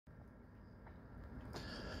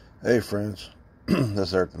Hey friends, this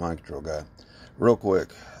is Eric the Mind Control Guy. Real quick,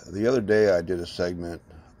 the other day I did a segment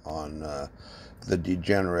on the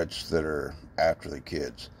degenerates that are after the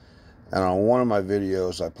kids. And on one of my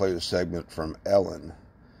videos I played a segment from Ellen.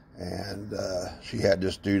 And she had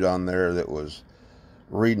this dude on there that was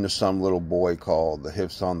reading to some little boy called "The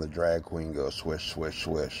Hips on the Drag Queen Go Swish, Swish,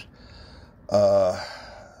 Swish."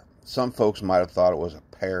 Some folks might have thought it was a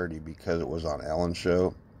parody because it was on Ellen's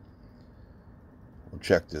show. Well,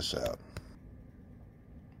 check this out.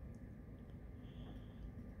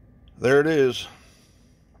 There it is.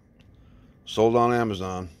 Sold on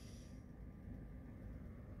Amazon.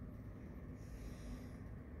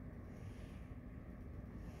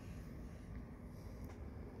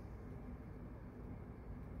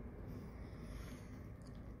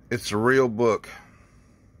 It's a real book.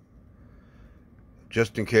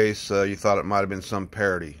 Just in case you thought it might have been some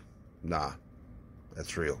parody. Nah,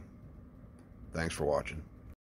 that's real. Thanks for watching.